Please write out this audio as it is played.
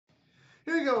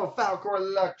Here we go, Falkor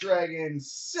Luck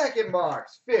Dragons, second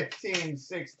box,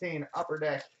 15-16 Upper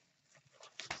Deck,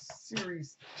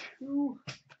 Series 2.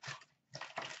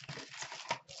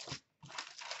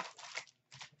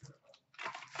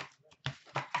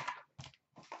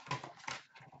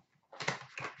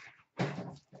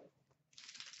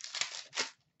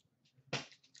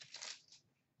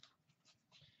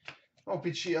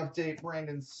 OPG update,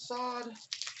 Brandon Sod.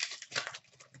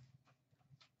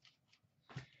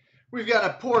 We've got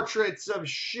a portraits of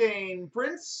Shane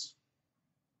Prince.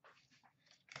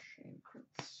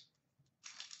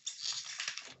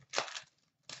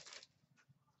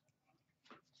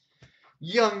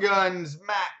 Young Guns,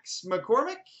 Max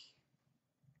McCormick.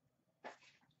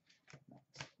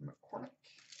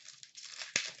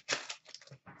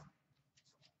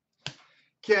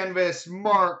 Canvas,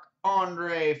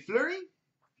 Marc-Andre Fleury.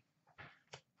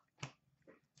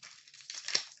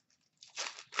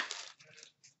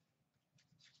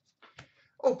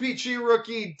 OPG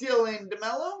rookie, Dylan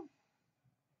DeMello.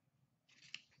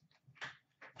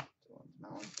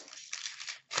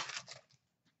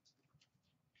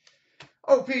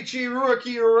 OPG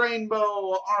rookie,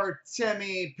 Rainbow,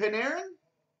 Artemi Panarin.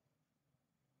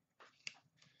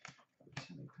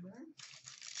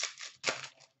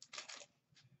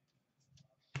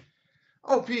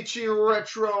 OPG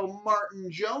retro,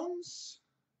 Martin Jones.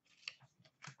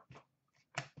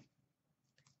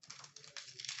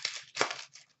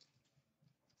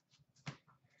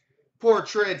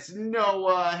 Portraits,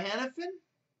 Noah Hannafin.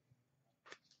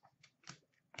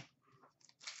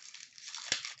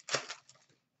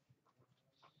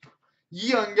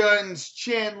 Young Guns,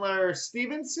 Chandler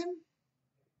Stevenson.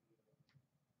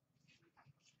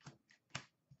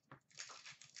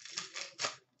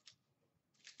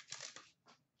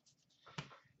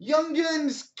 Young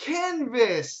Guns,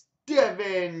 Canvas,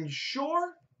 Devin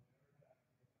Shore.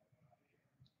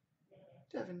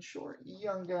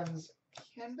 Young Guns,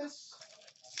 Canvas.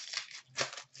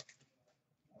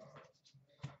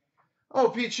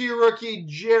 OPG rookie,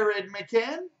 Jared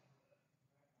McCann.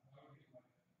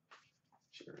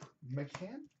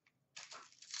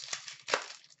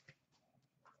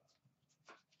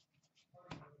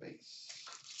 Base.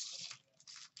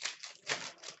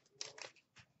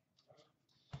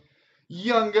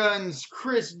 Young Guns,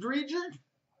 Chris Dreger.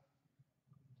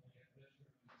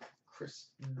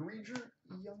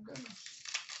 Young Guns.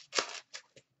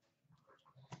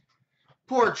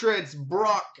 Portraits,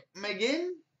 Brock McGinn.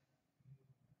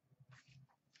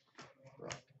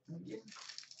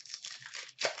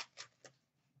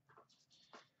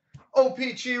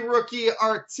 OPG rookie,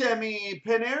 Artemi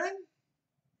Panarin.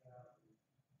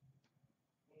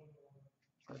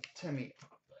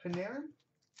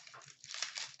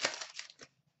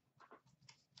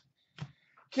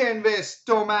 Canvas,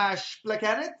 Tomasz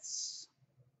Plekanec.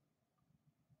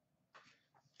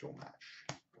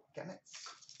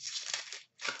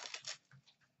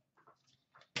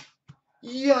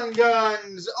 Young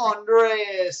Guns,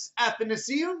 Andreas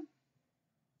Athanasiou.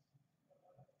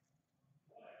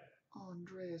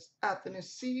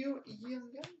 Young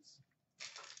Guns.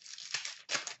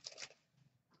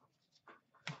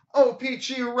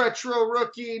 OPG retro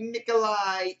rookie,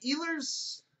 Nikolai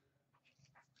Ehlers.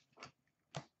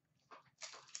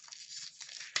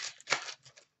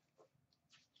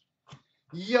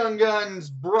 Young Guns,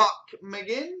 Brock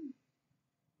McGinn.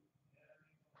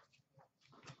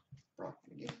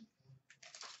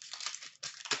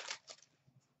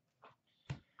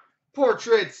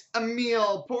 Portraits,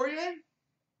 Emile Poirier.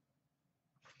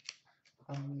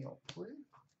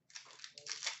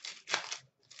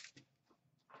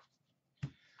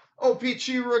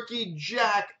 OPG rookie,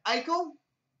 Jack Eichel.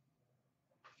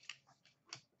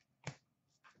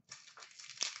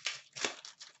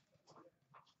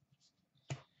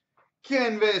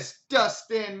 Canvas,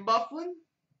 Dustin Byfuglien.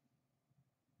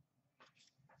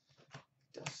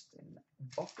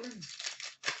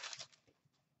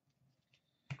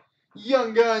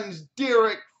 Young Guns,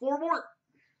 Derek Forbort.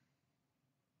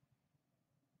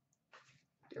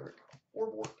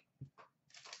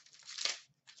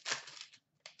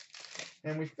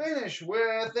 And we finish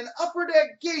with an Upper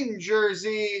Deck game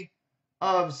jersey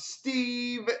of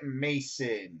Steve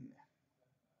Mason.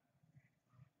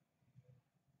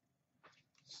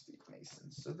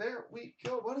 So there we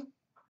go, buddy.